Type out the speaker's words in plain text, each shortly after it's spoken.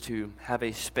to have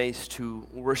a space to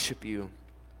worship you.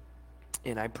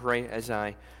 And I pray as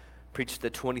I preach the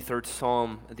 23rd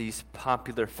Psalm, these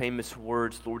popular, famous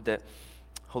words, Lord, that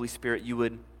Holy Spirit, you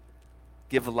would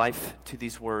give life to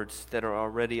these words that are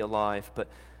already alive, but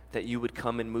that you would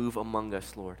come and move among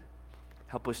us, Lord.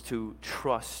 Help us to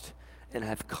trust and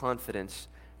have confidence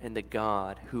in the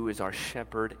God who is our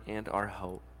shepherd and our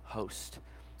host.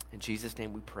 In Jesus'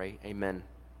 name we pray, amen.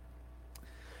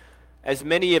 As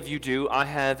many of you do, I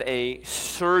have a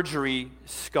surgery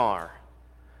scar.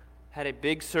 Had a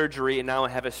big surgery, and now I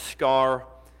have a scar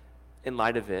in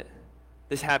light of it.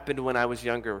 This happened when I was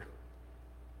younger.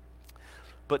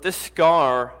 But this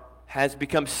scar has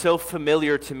become so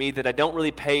familiar to me that I don't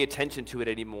really pay attention to it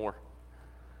anymore.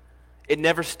 It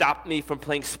never stopped me from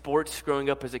playing sports growing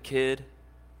up as a kid.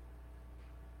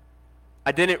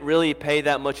 I didn't really pay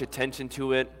that much attention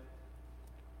to it.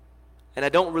 And I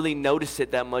don't really notice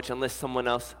it that much unless someone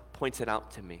else points it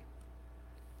out to me.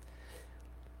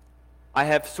 I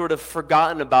have sort of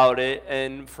forgotten about it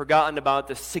and forgotten about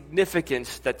the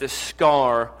significance that this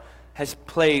scar has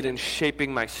played in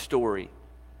shaping my story.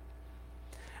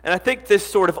 And I think this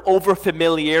sort of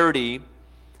overfamiliarity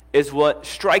is what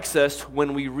strikes us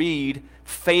when we read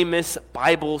famous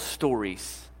Bible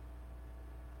stories.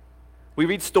 We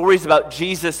read stories about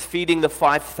Jesus feeding the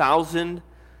 5,000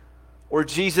 or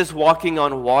Jesus walking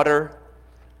on water,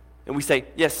 and we say,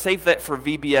 yes, save that for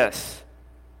VBS.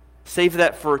 Save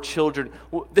that for children.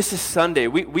 This is Sunday.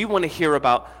 We want to hear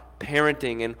about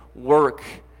parenting and work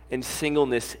and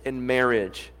singleness and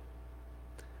marriage.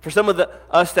 For some of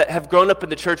us that have grown up in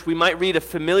the church, we might read a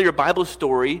familiar Bible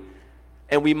story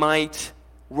and we might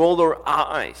roll our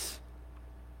eyes.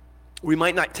 We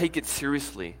might not take it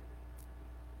seriously.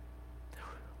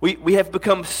 We have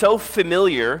become so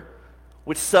familiar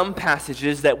with some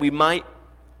passages that we might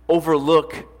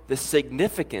overlook the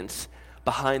significance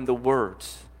behind the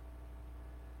words.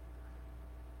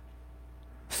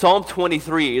 Psalm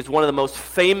 23 is one of the most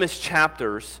famous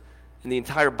chapters in the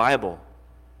entire Bible.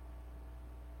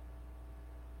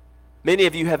 Many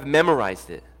of you have memorized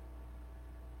it.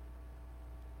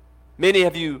 Many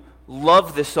of you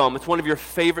love this psalm. It's one of your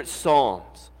favorite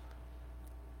psalms.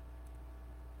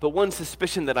 But one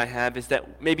suspicion that I have is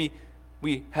that maybe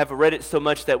we have read it so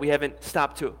much that we haven't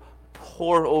stopped to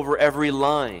pore over every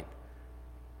line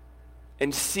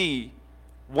and see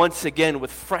once again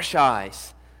with fresh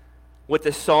eyes what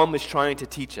the psalm is trying to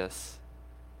teach us.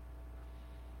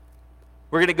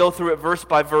 We're going to go through it verse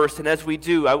by verse, and as we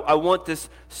do, I want this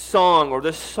song or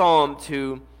this psalm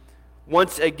to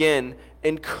once again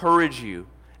encourage you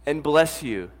and bless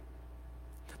you.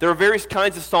 There are various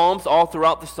kinds of psalms all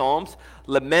throughout the Psalms: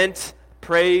 lament,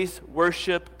 praise,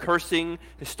 worship, cursing,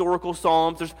 historical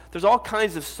psalms. There's all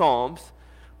kinds of psalms,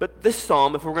 but this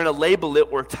psalm, if we're going to label it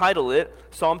or title it,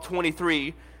 Psalm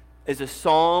 23, is a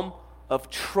psalm of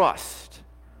trust,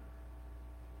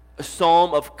 a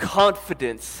psalm of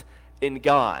confidence in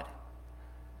God.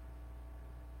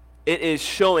 It is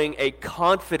showing a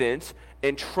confidence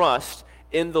and trust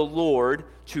in the Lord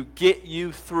to get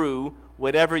you through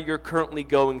whatever you're currently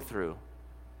going through.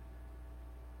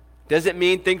 Doesn't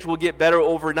mean things will get better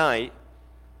overnight,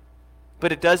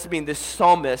 but it does mean this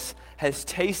psalmist has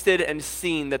tasted and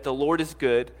seen that the Lord is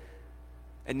good,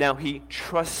 and now he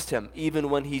trusts him even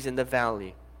when he's in the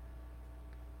valley.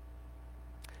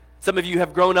 Some of you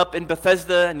have grown up in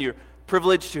Bethesda, and you're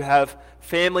privileged to have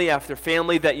family after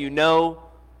family that you know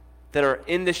that are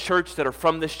in this church, that are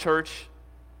from this church.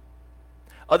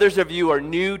 Others of you are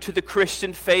new to the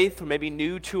Christian faith, or maybe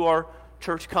new to our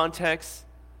church context.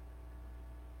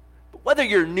 But whether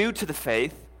you're new to the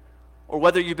faith, or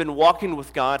whether you've been walking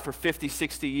with God for 50,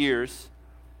 60 years,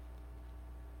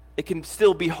 it can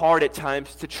still be hard at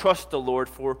times to trust the Lord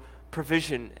for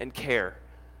provision and care.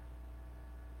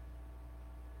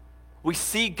 We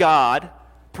see God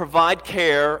provide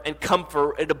care and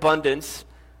comfort and abundance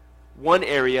one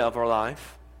area of our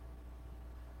life,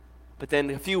 but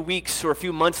then a few weeks or a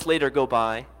few months later go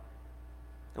by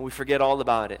and we forget all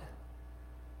about it.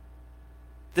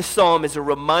 This psalm is a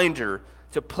reminder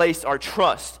to place our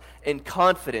trust and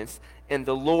confidence in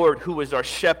the Lord, who is our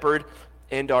shepherd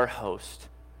and our host.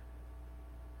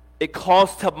 It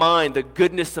calls to mind the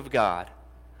goodness of God.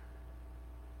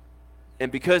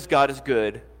 And because God is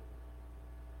good,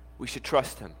 we should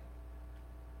trust him.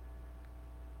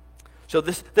 So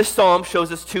this psalm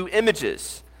shows us two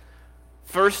images.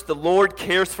 First, the Lord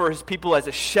cares for his people as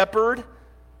a shepherd,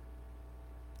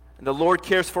 and the Lord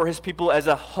cares for his people as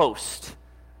a host.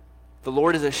 The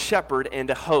Lord is a shepherd and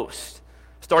a host.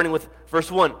 Starting with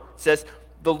verse 1, it says,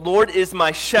 "The Lord is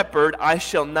my shepherd, I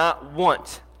shall not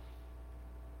want."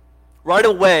 Right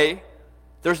away,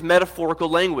 There's metaphorical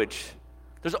language.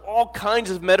 There's all kinds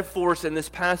of metaphors in this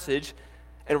passage,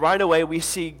 and right away we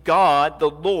see God, the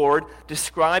Lord,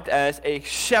 described as a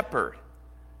shepherd.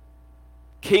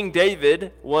 King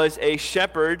David was a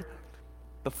shepherd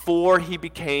before he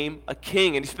became a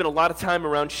king, and he spent a lot of time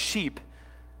around sheep.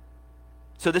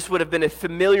 So this would have been a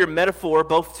familiar metaphor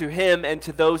both to him and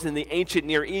to those in the ancient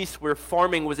Near East where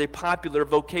farming was a popular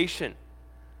vocation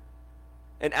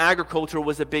and agriculture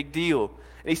was a big deal.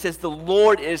 And he says, the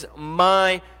Lord is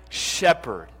my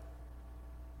shepherd.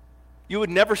 You would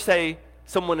never say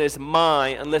someone is my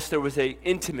unless there was an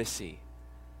intimacy.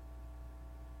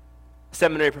 A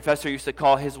seminary professor used to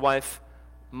call his wife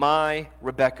my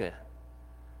Rebecca.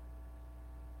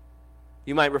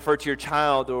 You might refer to your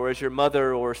child or as your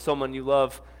mother or someone you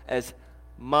love as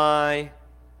my,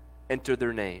 enter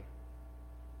their name.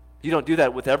 You don't do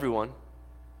that with everyone.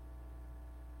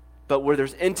 But where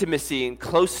there's intimacy and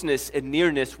closeness and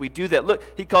nearness, we do that. Look,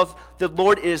 he calls the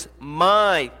Lord is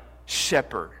my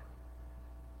shepherd.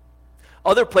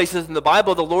 Other places in the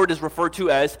Bible, the Lord is referred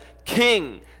to as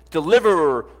king,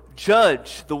 deliverer,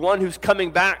 judge, the one who's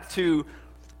coming back to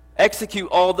execute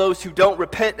all those who don't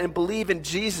repent and believe in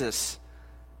Jesus.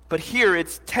 But here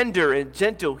it's tender and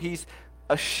gentle. He's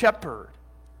a shepherd.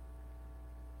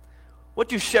 What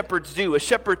do shepherds do? A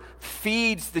shepherd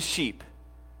feeds the sheep.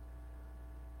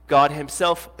 God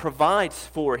himself provides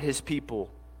for his people.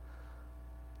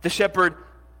 The shepherd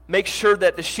makes sure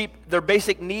that the sheep, their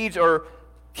basic needs are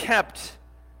kept.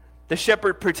 The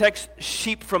shepherd protects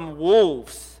sheep from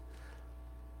wolves.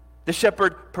 The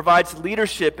shepherd provides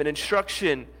leadership and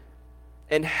instruction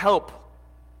and help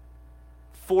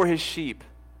for his sheep.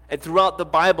 And throughout the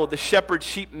Bible, the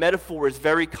shepherd-sheep metaphor is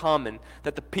very common,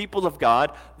 that the people of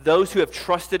God, those who have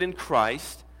trusted in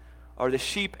Christ, are the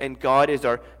sheep and God is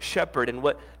our shepherd. And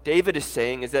what David is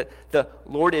saying is that the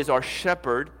Lord is our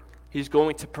shepherd. He's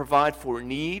going to provide for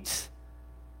needs.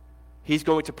 He's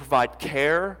going to provide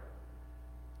care.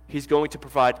 He's going to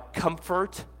provide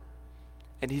comfort.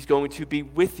 And he's going to be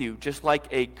with you, just like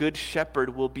a good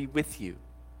shepherd will be with you.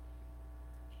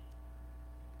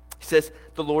 He says,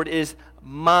 the Lord is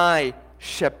my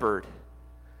shepherd.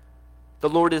 The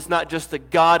Lord is not just the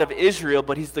God of Israel,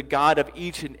 but he's the God of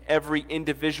each and every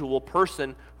individual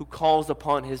person who calls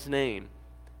upon his name.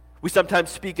 We sometimes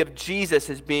speak of Jesus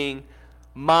as being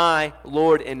my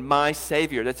Lord and my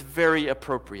Savior. That's very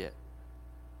appropriate.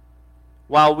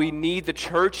 While we need the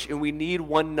church and we need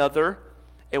one another,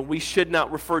 and we should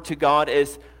not refer to God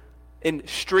as in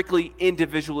strictly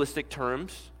individualistic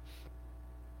terms,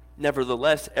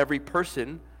 nevertheless, every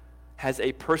person has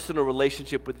a personal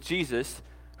relationship with Jesus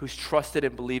who's trusted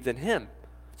and believed in him.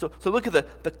 So look at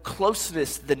the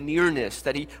closeness, the nearness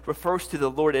that he refers to the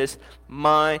Lord as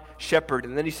my shepherd.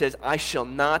 And then he says, I shall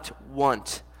not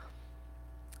want.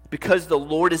 Because the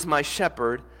Lord is my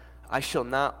shepherd, I shall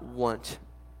not want.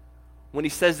 When he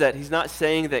says that, he's not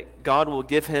saying that God will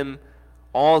give him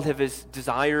all of his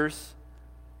desires.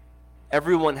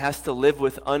 Everyone has to live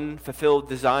with unfulfilled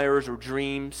desires or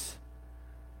dreams.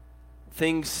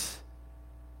 Things,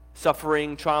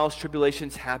 suffering, trials,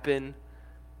 tribulations happen.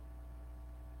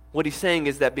 What he's saying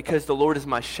is that because the Lord is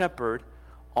my shepherd,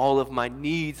 all of my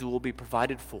needs will be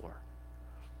provided for.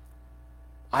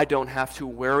 I don't have to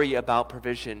worry about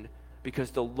provision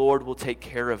because the Lord will take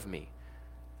care of me.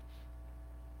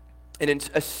 And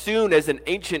as soon as an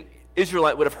ancient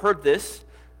Israelite would have heard this,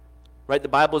 right, the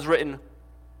Bible is written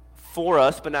for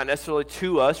us, but not necessarily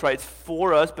to us, right? It's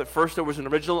for us, but first there was an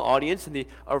original audience, and the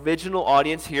original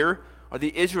audience here are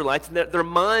the Israelites, and their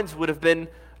minds would have been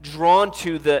drawn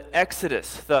to the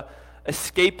Exodus, the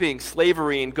escaping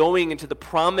slavery and going into the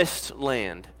promised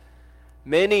land.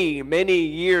 Many, many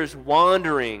years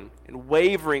wandering and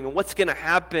wavering, and what's going to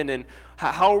happen, and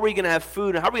how are we going to have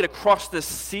food, and how are we going to cross the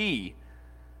sea?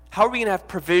 How are we going to have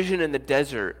provision in the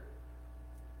desert?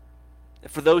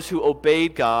 For those who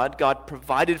obeyed God, God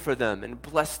provided for them and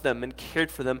blessed them and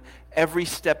cared for them every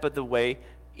step of the way,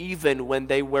 even when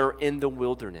they were in the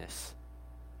wilderness.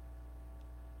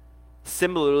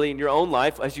 Similarly, in your own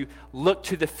life, as you look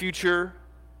to the future,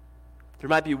 there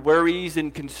might be worries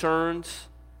and concerns.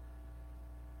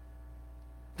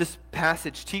 This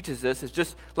passage teaches us, is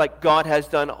just like God has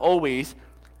done always,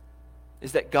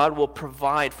 is that God will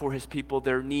provide for his people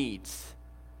their needs.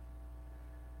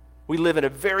 We live in a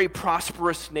very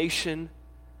prosperous nation,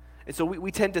 and so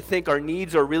we tend to think our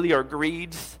needs are really our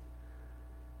greeds.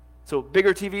 So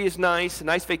bigger TV is nice, a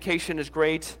nice vacation is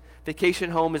great,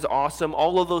 vacation home is awesome.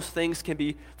 All of those things can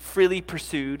be freely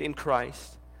pursued in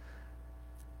Christ.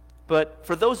 But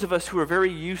for those of us who are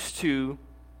very used to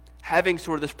having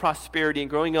sort of this prosperity and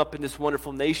growing up in this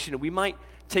wonderful nation, we might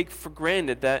take for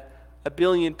granted that 1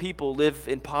 billion people live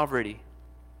in poverty.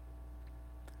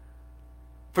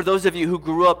 For those of you who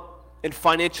grew up in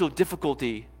financial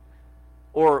difficulty,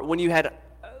 or when you had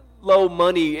low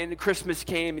money and Christmas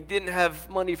came and didn't have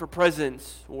money for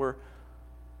presents, or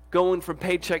going from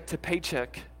paycheck to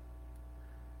paycheck,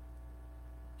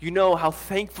 you know how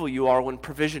thankful you are when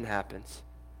provision happens.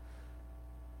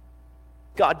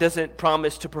 God doesn't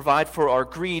promise to provide for our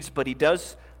greeds, but He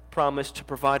does promise to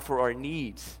provide for our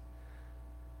needs.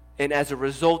 And as a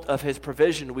result of His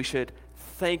provision, we should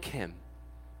thank Him,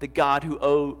 the God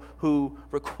who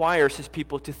requires His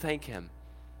people to thank Him.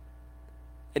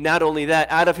 And not only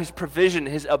that, out of His provision,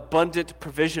 His abundant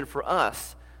provision for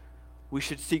us, we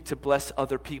should seek to bless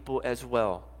other people as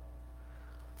well.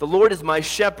 The Lord is my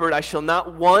shepherd, I shall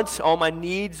not want. All my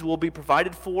needs will be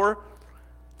provided for.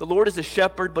 The Lord is a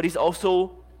shepherd, but He's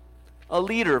also a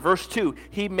leader. Verse 2,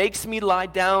 He makes me lie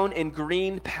down in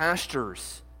green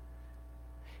pastures.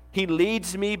 He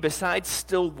leads me beside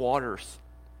still waters.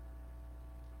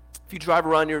 If you drive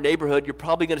around your neighborhood, you're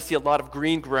probably going to see a lot of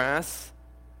green grass.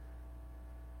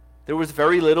 There was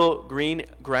very little green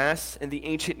grass in the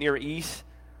ancient Near East.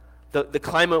 The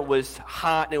climate was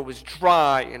hot and it was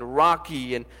dry and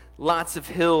rocky and lots of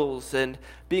hills. And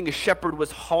being a shepherd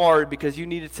was hard because you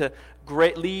needed to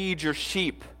lead your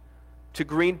sheep to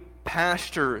green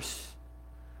pastures.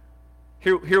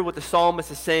 Here what the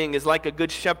psalmist is saying is, like a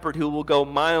good shepherd who will go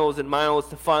miles and miles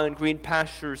to find green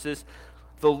pastures, is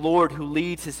the Lord who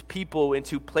leads His people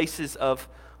into places of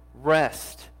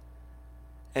rest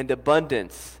and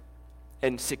abundance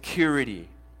and security.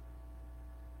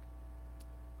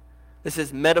 This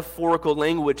is metaphorical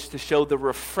language to show the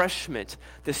refreshment,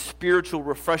 the spiritual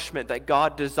refreshment that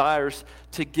God desires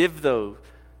to give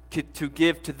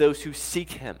to those who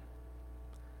seek Him.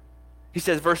 He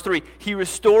says, verse 3, He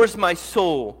restores my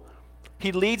soul.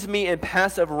 He leads me in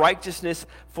paths of righteousness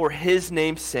for His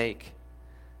name's sake.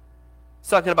 It's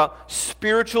talking about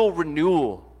spiritual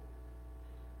renewal.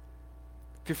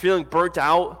 If you're feeling burnt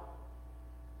out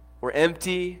or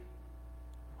empty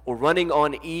or running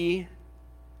on E,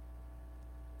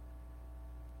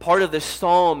 part of this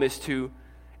psalm is to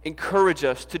encourage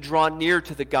us to draw near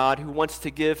to the God who wants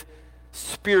to give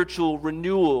spiritual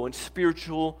renewal and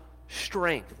spiritual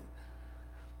strength.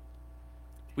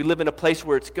 We live in a place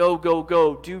where it's go, go,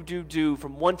 go, do,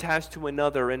 from one task to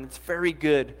another, and it's very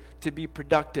good to be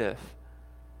productive.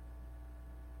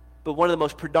 But one of the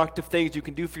most productive things you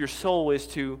can do for your soul is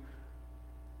to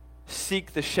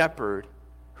seek the shepherd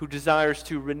who desires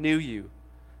to renew you,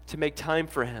 to make time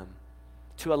for Him,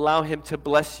 to allow Him to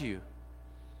bless you,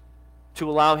 to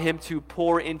allow Him to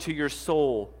pour into your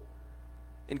soul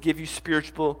and give you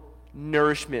spiritual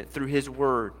nourishment through His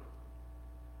word.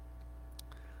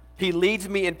 He leads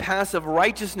me in paths of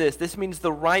righteousness. This means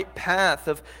the right path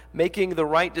of making the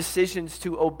right decisions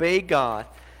to obey God.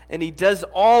 And He does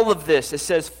all of this, it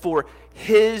says, for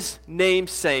His name's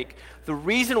sake. The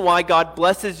reason why God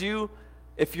blesses you,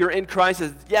 if you're in Christ,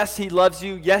 is yes, He loves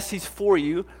you. Yes, He's for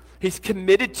you. He's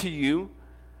committed to you.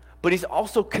 But He's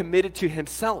also committed to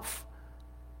Himself.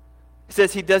 It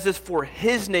says He does this for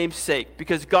His name's sake,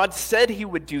 because God said He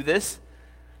would do this.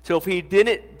 So if He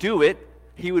didn't do it,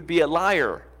 He would be a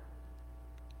liar.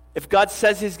 If God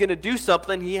says He's going to do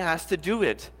something, He has to do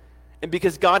it. And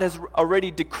because God has already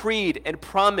decreed and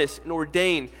promised and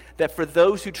ordained that for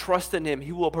those who trust in Him,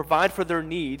 He will provide for their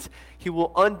needs, He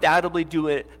will undoubtedly do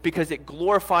it because it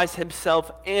glorifies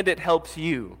Himself and it helps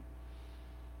you.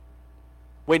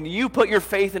 When you put your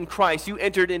faith in Christ, you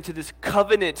entered into this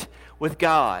covenant with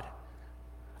God.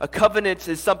 A covenant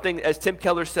is something, as Tim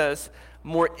Keller says,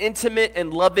 more intimate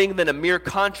and loving than a mere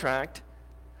contract,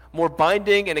 more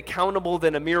binding and accountable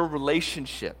than a mere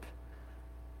relationship.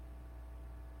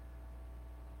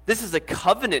 This is a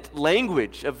covenant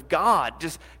language of God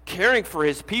just caring for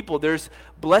His people. There's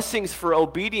blessings for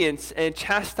obedience and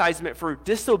chastisement for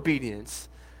disobedience.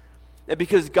 And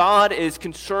because God is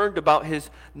concerned about His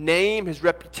name, His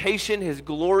reputation, His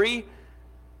glory,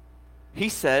 He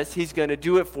says He's going to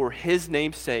do it for His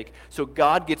name's sake. So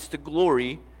God gets the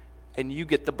glory and you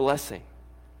get the blessing.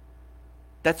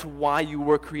 That's why you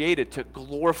were created, to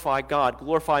glorify God.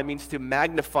 Glorify means to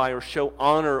magnify or show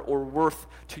honor or worth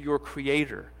to your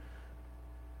Creator.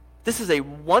 This is a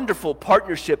wonderful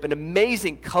partnership, an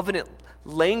amazing covenant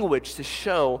language to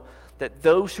show that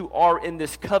those who are in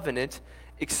this covenant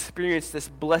experience this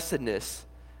blessedness,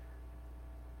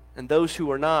 and those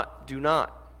who are not, do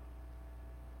not.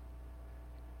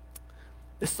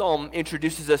 This psalm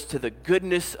introduces us to the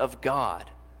goodness of God.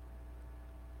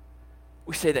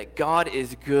 We say that God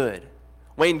is good.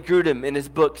 Wayne Grudem, in his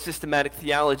book Systematic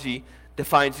Theology,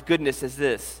 defines goodness as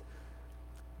this: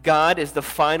 God is the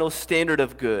final standard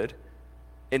of good,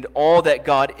 and all that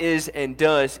God is and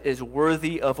does is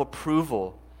worthy of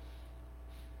approval.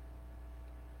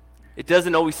 It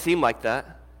doesn't always seem like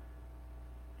that.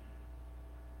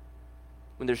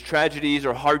 When there's tragedies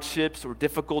or hardships or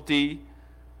difficulty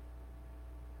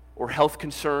or health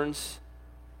concerns,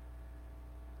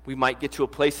 we might get to a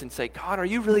place and say, God, are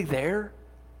you really there?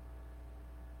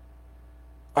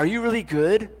 Are you really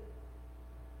good?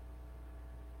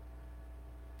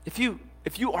 If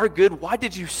you are good, why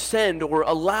did you send or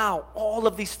allow all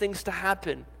of these things to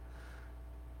happen?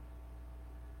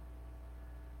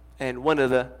 And one of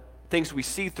the things we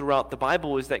see throughout the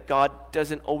Bible is that God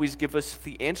doesn't always give us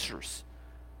the answers.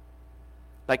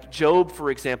 Like Job,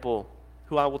 for example,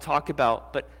 who I will talk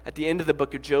about, but at the end of the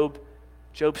book of Job,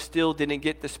 Job still didn't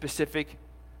get the specific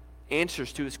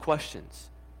answers to his questions.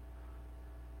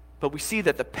 But we see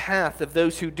that the path of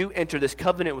those who do enter this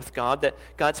covenant with God, that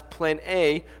God's plan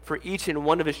A for each and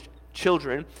one of his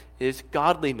children is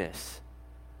godliness,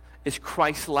 is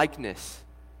Christ-likeness.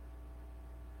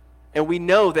 And we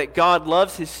know that God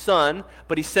loves his Son,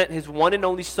 but he sent his one and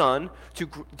only Son to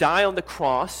die on the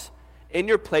cross in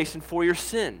your place and for your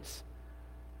sins.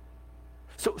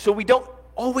 So we don't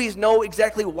always know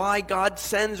exactly why God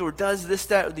sends or does this,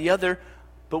 that, or the other,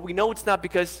 but we know it's not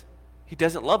because he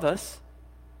doesn't love us.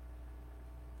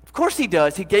 Of course he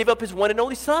does. He gave up his one and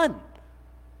only Son,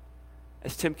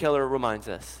 as Tim Keller reminds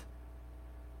us.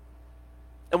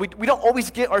 And we don't always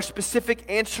get our specific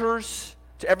answers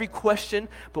to every question,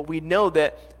 but we know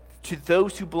that to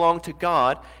those who belong to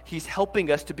God, he's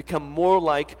helping us to become more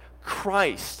like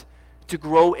Christ, to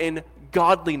grow in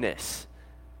godliness.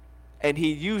 And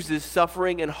he uses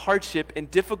suffering and hardship and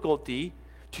difficulty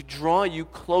to draw you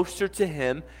closer to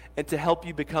him and to help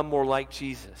you become more like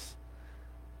Jesus.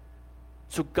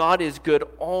 So God is good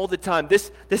all the time.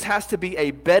 This has to be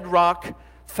a bedrock,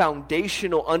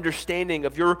 foundational understanding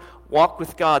of your walk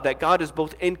with God, that God is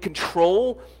both in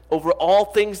control over all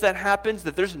things that happens,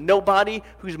 that there's nobody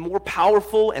who's more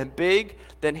powerful and big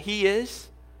than he is,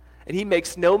 and he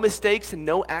makes no mistakes and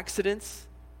no accidents,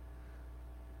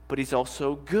 but he's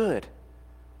also good.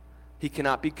 He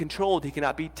cannot be controlled. He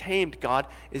cannot be tamed. God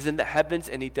is in the heavens,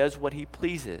 and he does what he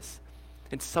pleases.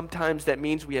 And sometimes that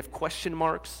means we have question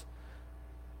marks.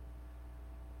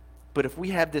 But if we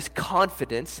have this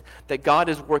confidence that God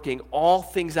is working all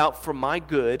things out for my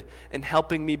good and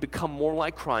helping me become more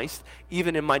like Christ,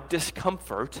 even in my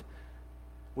discomfort,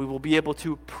 we will be able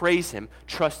to praise him,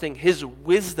 trusting his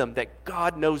wisdom that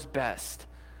God knows best.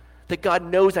 That God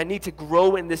knows I need to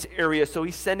grow in this area, so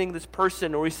he's sending this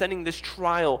person or he's sending this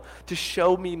trial to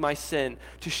show me my sin,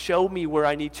 to show me where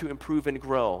I need to improve and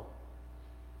grow.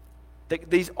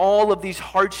 That all of these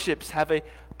hardships have a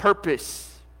purpose.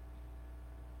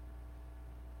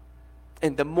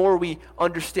 And the more we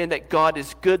understand that God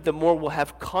is good, the more we'll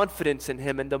have confidence in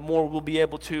him, and the more we'll be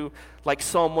able to, like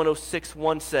Psalm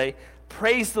 106:1 say,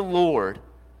 praise the Lord.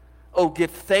 Oh, give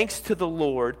thanks to the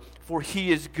Lord, for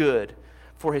he is good,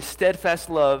 for his steadfast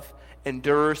love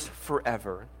endures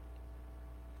forever.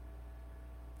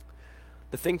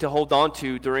 The thing to hold on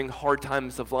to during hard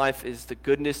times of life is the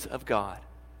goodness of God.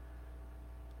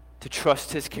 To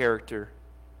trust his character.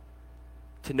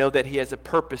 To know that he has a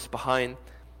purpose behind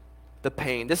the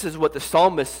pain. This is what the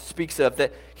psalmist speaks of,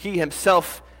 that he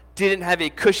himself didn't have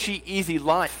a cushy, easy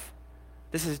life.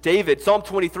 This is David. Psalm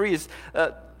 23 is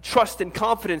trust and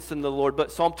confidence in the Lord,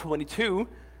 but Psalm 22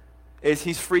 is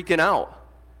he's freaking out.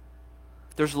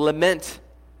 There's lament,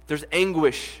 there's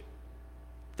anguish,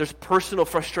 there's personal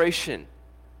frustration.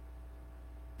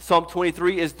 Psalm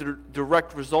 23 is the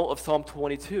direct result of Psalm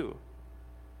 22.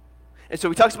 And so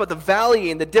he talks about the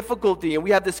valley and the difficulty, and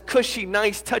we have this cushy,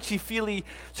 nice, touchy-feely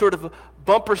sort of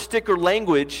bumper sticker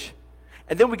language.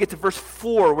 And then we get to verse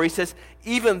 4 where he says,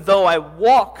 even though I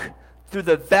walk through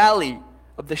the valley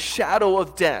of the shadow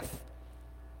of death,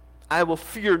 I will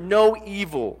fear no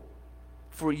evil,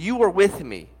 for you are with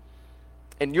me,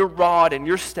 and your rod and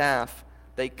your staff,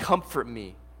 they comfort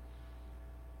me.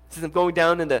 He says, I'm going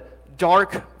down in the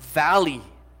dark valley.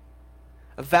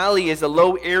 A valley is a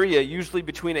low area, usually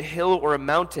between a hill or a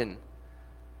mountain.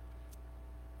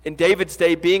 In David's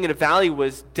day, being in a valley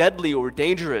was deadly or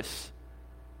dangerous.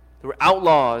 There were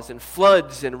outlaws and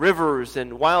floods and rivers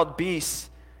and wild beasts.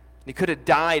 And he could have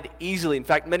died easily. In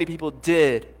fact, many people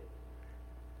did.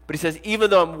 But he says, even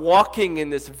though I'm walking in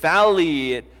this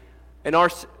valley, in our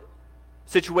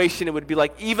situation, it would be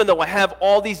like, even though I have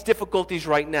all these difficulties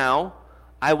right now,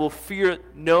 I will fear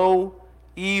no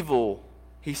evil,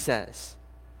 he says.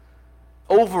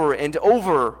 Over and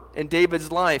over in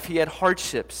David's life, he had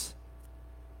hardships.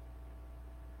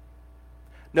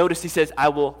 Notice he says, I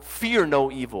will fear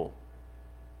no evil.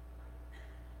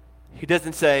 He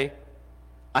doesn't say,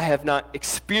 I have not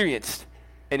experienced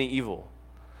any evil.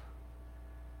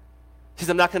 He says,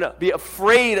 I'm not going to be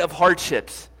afraid of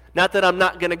hardships. Not that I'm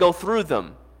not going to go through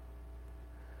them.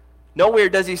 Nowhere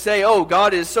does he say, oh,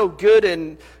 God is so good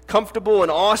and comfortable and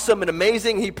awesome and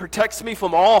amazing. He protects me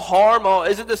from all harm. Oh,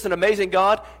 isn't this an amazing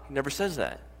God? He never says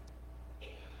that.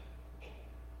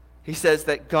 He says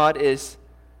that God is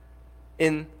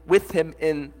with him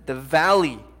in the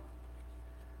valley.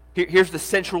 Here's the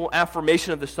central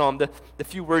affirmation of the psalm. The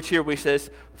few words here where he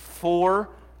says, for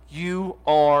you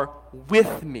are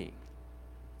with me.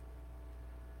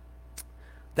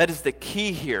 That is the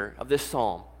key here of this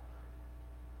psalm,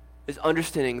 is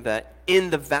understanding that in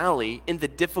the valley, in the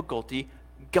difficulty,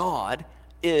 God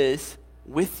is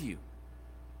with you,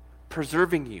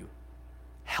 preserving you,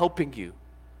 helping you,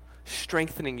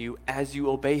 strengthening you as you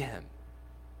obey him.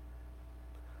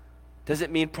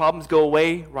 Doesn't mean problems go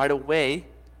away right away,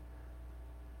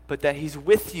 but that he's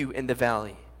with you in the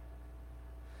valley.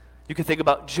 You can think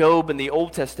about Job in the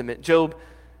Old Testament. Job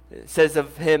says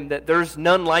of him that there's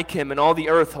none like him in all the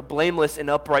earth, a blameless and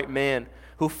upright man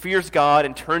who fears God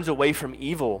and turns away from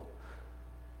evil.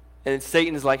 And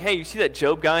Satan is like, hey, you see that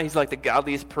Job guy? He's like the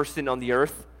godliest person on the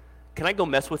earth. Can I go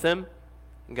mess with him?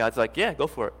 And God's like, yeah, go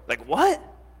for it. Like, what?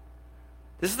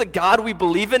 This is the God we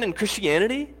believe in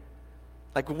Christianity?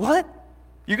 Like, what?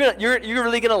 You're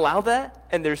really going to allow that?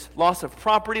 And there's loss of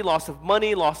property, loss of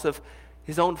money, loss of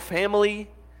his own family,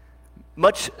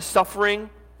 much suffering.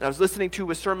 And I was listening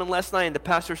to a sermon last night, and the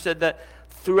pastor said that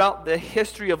throughout the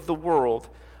history of the world,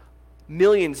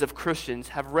 millions of Christians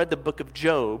have read the book of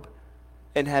Job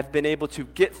and have been able to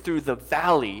get through the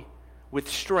valley with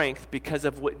strength because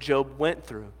of what Job went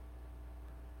through.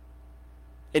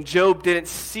 And Job didn't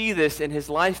see this in his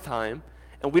lifetime,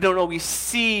 and we don't always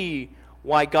see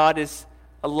why God is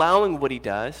allowing what he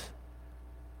does,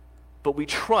 but we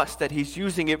trust that he's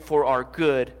using it for our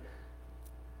good.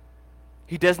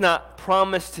 He does not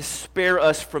promise to spare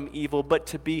us from evil, but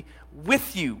to be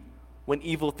with you when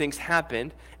evil things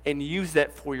happen and use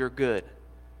that for your good.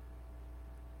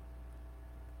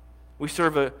 We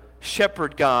serve a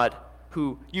shepherd God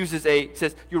who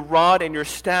says, your rod and your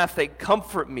staff, they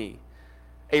comfort me.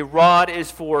 A rod is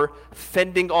for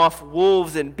fending off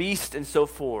wolves and beasts and so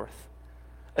forth.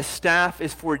 A staff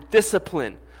is for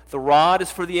discipline. The rod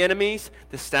is for the enemies.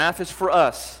 The staff is for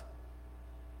us.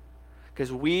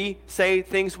 Because we say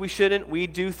things we shouldn't. We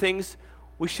do things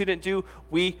we shouldn't do.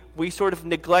 We sort of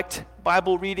neglect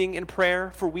Bible reading and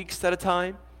prayer for weeks at a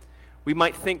time. We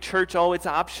might think church, oh, it's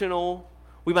optional.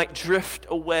 We might drift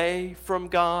away from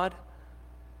God.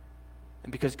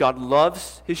 And because God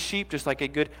loves his sheep, just like a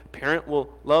good parent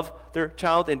will love their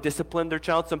child and discipline their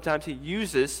child, sometimes he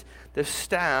uses the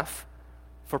staff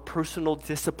for personal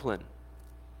discipline.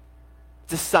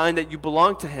 It's a sign that you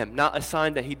belong to him, not a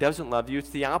sign that he doesn't love you. It's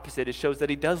the opposite. It shows that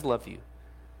he does love you.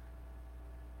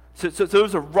 So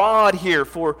there's a rod here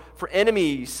for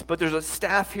enemies, but there's a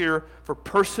staff here for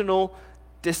personal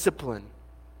discipline.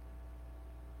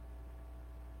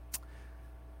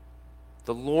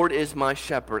 The Lord is my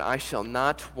shepherd, I shall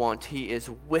not want. He is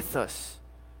with us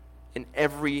in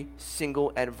every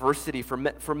single adversity.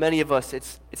 For many of us,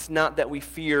 it's not that we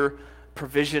fear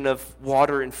provision of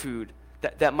water and food.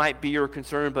 That might be your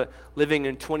concern, but living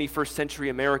in 21st century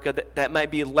America, that might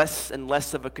be less and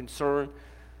less of a concern.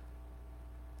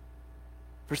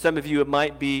 For some of you, it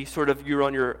might be sort of you're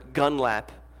on your gun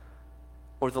lap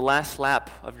or the last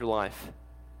lap of your life,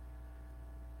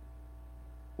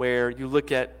 where you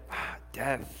look at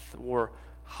death, or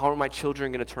how are my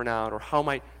children going to turn out, or how are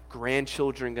my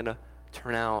grandchildren going to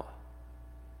turn out?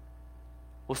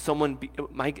 Will someone be,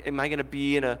 am I going to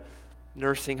be in a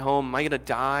nursing home? Am I going to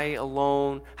die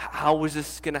alone? How is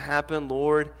this going to happen,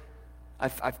 Lord?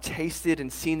 I've tasted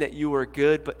and seen that you are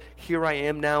good, but here I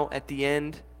am now at the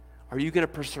end. Are you going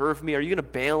to preserve me? Are you going to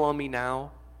bail on me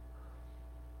now?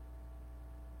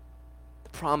 The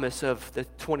promise of the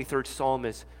 23rd Psalm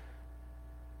is,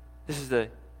 this is the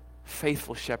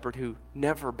faithful shepherd who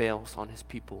never bails on his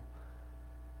people,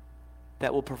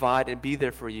 that will provide and be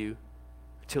there for you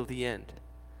till the end.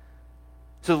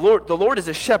 So the Lord is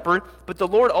a shepherd, but the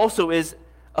Lord also is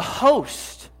a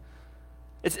host.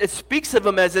 It speaks of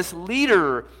him as this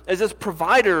leader, as this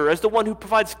provider, as the one who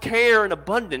provides care and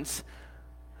abundance.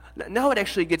 Now it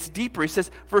actually gets deeper. He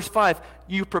says, verse 5,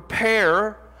 you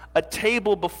prepare a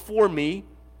table before me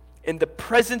in the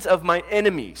presence of my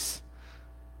enemies.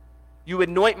 You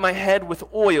anoint my head with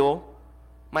oil,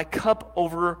 my cup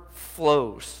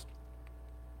overflows.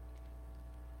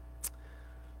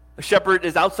 A shepherd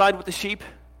is outside with the sheep.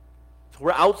 It's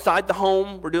We're outside the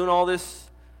home. We're doing all this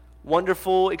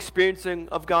wonderful experiencing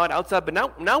of God outside, but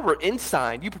now we're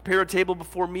inside. You prepare a table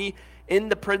before me in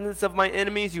the presence of my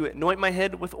enemies. You anoint my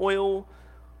head with oil.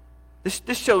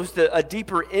 This shows a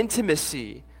deeper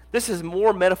intimacy. This is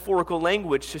more metaphorical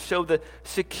language to show the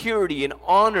security and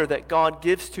honor that God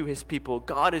gives to his people.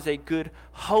 God is a good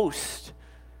host.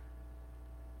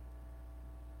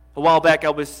 A while back,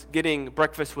 I was getting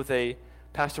breakfast with a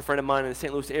pastor friend of mine in the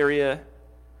St. Louis area,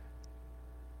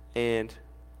 and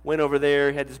went over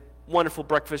there, had this wonderful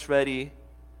breakfast ready.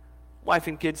 Wife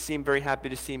and kids seemed very happy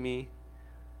to see me.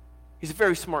 He's a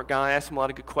very smart guy. I asked him a lot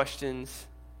of good questions.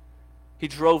 He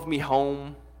drove me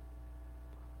home.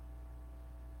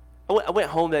 I went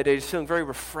home that day just feeling very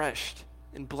refreshed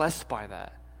and blessed by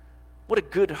that. What a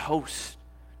good host.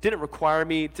 Didn't require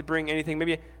me to bring anything.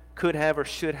 Maybe I could have or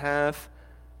should have.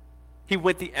 He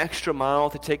went the extra mile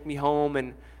to take me home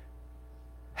and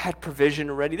had provision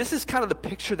already. This is kind of the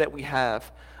picture that we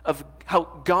have of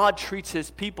how God treats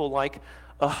his people like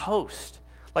a host,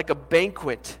 like a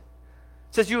banquet.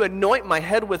 It says, you anoint my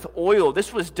head with oil.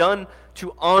 This was done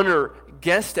to honor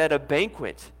guests at a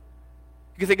banquet.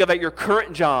 You can think of at your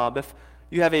current job, if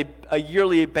you have a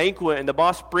yearly banquet and the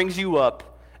boss brings you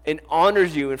up and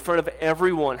honors you in front of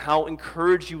everyone, how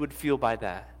encouraged you would feel by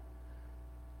that.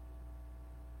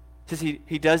 It says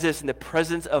he does this in the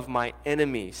presence of my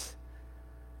enemies.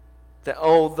 That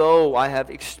although I have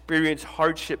experienced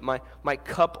hardship, my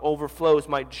cup overflows,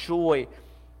 my joy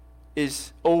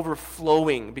is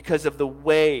overflowing because of the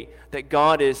way that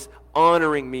God is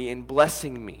honoring me and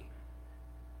blessing me.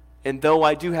 And though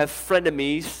I do have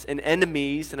frenemies and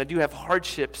enemies, and I do have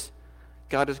hardships,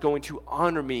 God is going to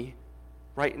honor me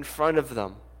right in front of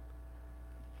them.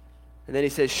 And then he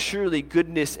says, surely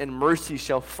goodness and mercy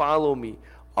shall follow me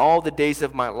all the days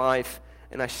of my life,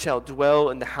 and I shall dwell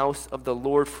in the house of the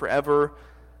Lord forever.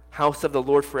 House of the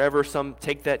Lord forever. Some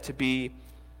take that to be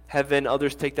heaven.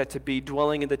 Others take that to be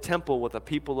dwelling in the temple with the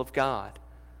people of God.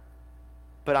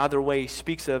 But either way, he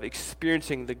speaks of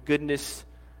experiencing the goodness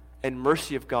and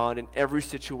mercy of God in every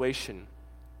situation.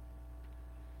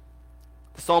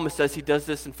 The psalmist says he does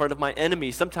this in front of my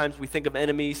enemies. Sometimes we think of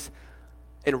enemies,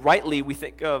 and rightly we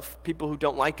think of people who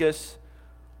don't like us,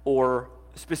 or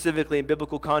specifically in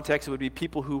biblical context, it would be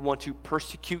people who want to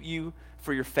persecute you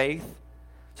for your faith.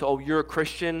 So, you're a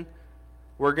Christian.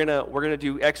 We're gonna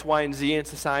do X, Y, and Z in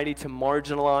society to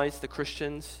marginalize the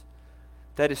Christians.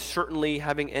 That is certainly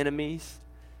having enemies.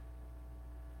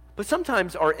 But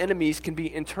sometimes our enemies can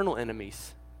be internal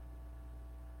enemies.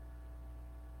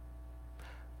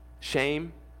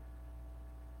 Shame,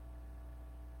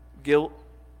 guilt,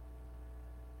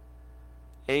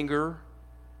 anger,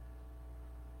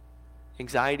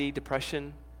 anxiety,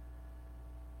 depression.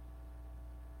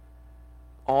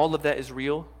 All of that is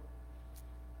real,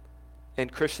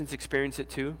 and Christians experience it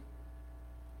too.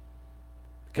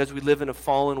 Because we live in a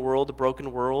fallen world, a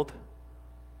broken world.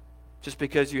 Just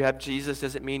because you have Jesus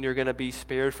doesn't mean you're going to be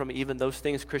spared from even those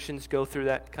things. Christians go through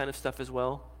that kind of stuff as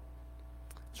well.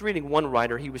 I was reading one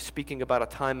writer. He was speaking about a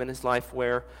time in his life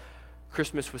where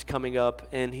Christmas was coming up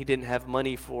and he didn't have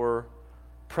money for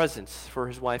presents for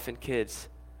his wife and kids.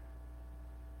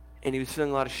 And he was feeling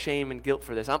a lot of shame and guilt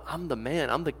for this. I'm the man.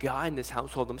 I'm the guy in this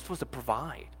household. I'm supposed to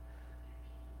provide.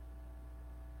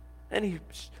 And he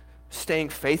was staying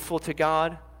faithful to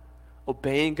God,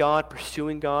 obeying God,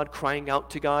 pursuing God, crying out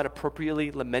to God,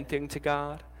 appropriately lamenting to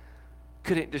God.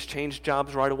 Couldn't just change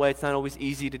jobs right away. It's not always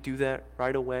easy to do that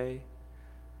right away.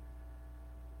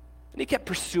 And he kept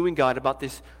pursuing God about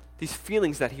these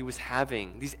feelings that he was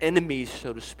having, these enemies,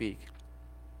 so to speak.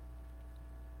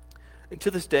 And to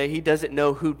this day, he doesn't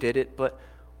know who did it, but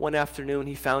one afternoon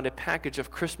he found a package of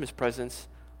Christmas presents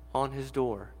on his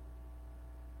door.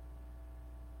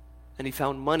 And he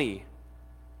found money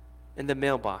in the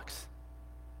mailbox.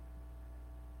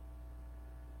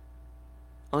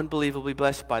 Unbelievably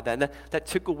blessed by that. And that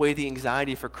took away the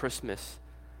anxiety for Christmas.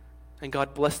 And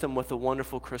God blessed them with a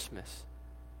wonderful Christmas.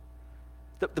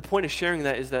 The point of sharing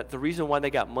that is that the reason why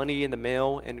they got money in the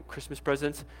mail and Christmas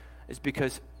presents is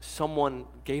because someone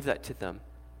gave that to them.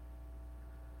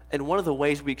 And one of the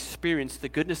ways we experience the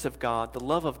goodness of God, the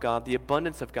love of God, the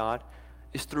abundance of God,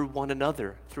 is through one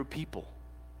another, through people.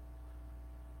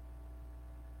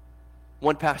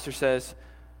 One pastor says,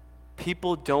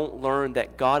 people don't learn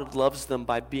that God loves them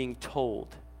by being told.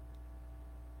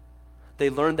 They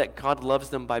learn that God loves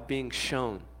them by being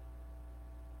shown.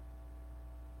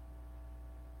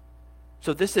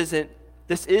 So this is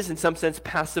in some sense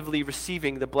passively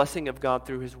receiving the blessing of God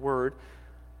through his word,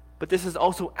 but this is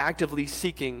also actively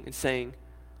seeking and saying,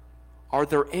 are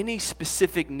there any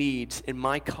specific needs in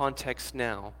my context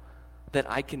now that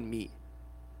I can meet?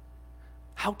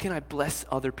 How can I bless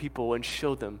other people and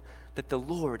show them that the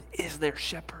Lord is their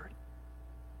shepherd?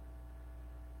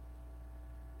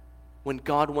 When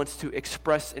God wants to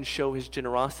express and show his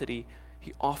generosity,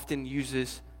 he often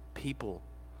uses people.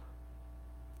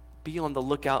 Be on the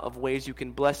lookout of ways you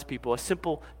can bless people. A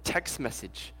simple text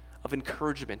message of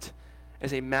encouragement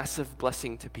is a massive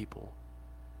blessing to people.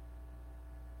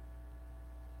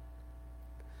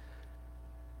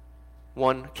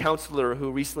 One counselor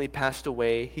who recently passed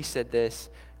away, he said this: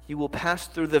 "You will pass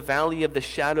through the valley of the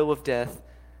shadow of death,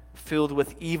 filled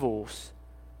with evils,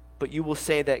 but you will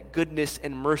say that goodness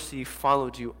and mercy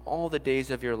followed you all the days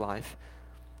of your life."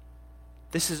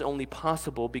 This is only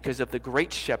possible because of the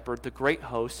great shepherd, the great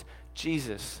host,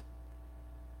 Jesus.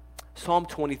 Psalm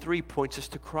 23 points us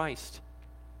to Christ.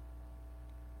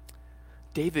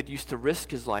 David used to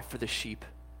risk his life for the sheep,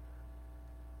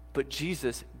 but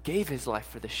Jesus gave his life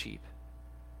for the sheep.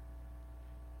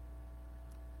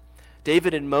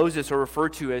 David and Moses are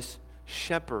referred to as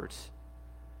shepherds,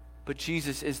 but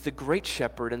Jesus is the great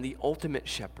shepherd and the ultimate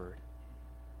shepherd.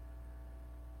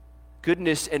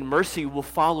 Goodness and mercy will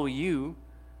follow you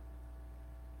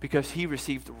because he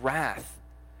received wrath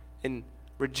and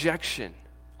rejection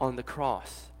on the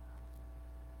cross.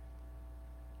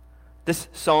 This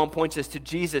psalm points us to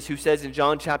Jesus, who says in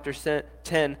John chapter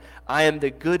 10, "I am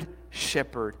the good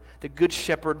shepherd. The good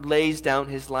shepherd lays down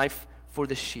his life for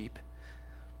the sheep."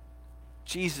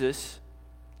 Jesus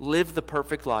lived the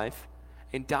perfect life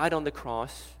and died on the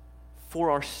cross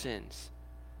for our sins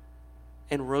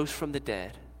and rose from the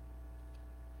dead.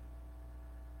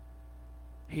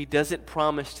 He doesn't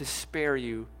promise to spare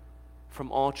you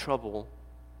from all trouble,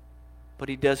 but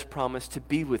he does promise to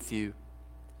be with you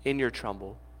in your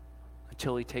trouble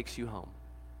until he takes you home.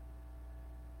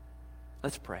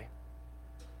 Let's pray.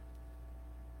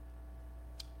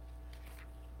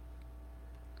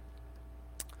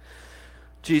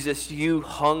 Jesus, you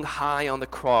hung high on the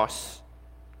cross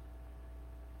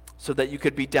so that you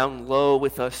could be down low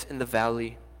with us in the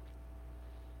valley.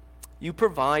 You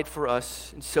provide for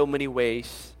us in so many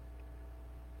ways.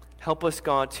 Help us,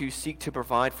 God, to seek to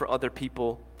provide for other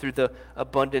people through the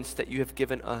abundance that you have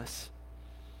given us.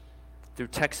 Through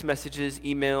text messages,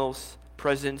 emails,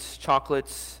 presents,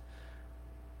 chocolates,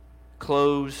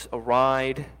 clothes, a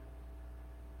ride.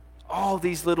 All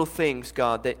these little things,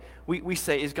 God, that we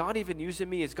say, is God even using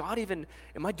me?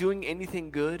 Am I doing anything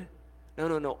good?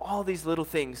 No. All these little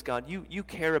things, God, you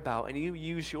care about and you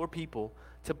use your people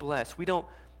to bless. We don't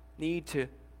need to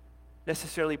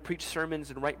necessarily preach sermons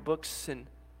and write books and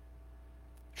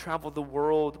travel the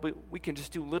world. We can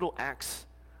just do little acts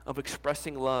of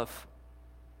expressing love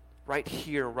right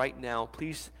here, right now.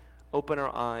 Please open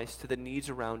our eyes to the needs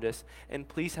around us, and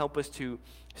please help us to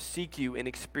seek you and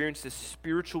experience this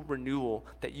spiritual renewal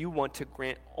that you want to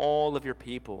grant all of your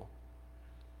people.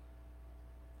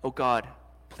 Oh God,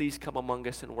 please come among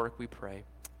us and work, we pray.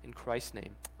 In Christ's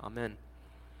name, amen.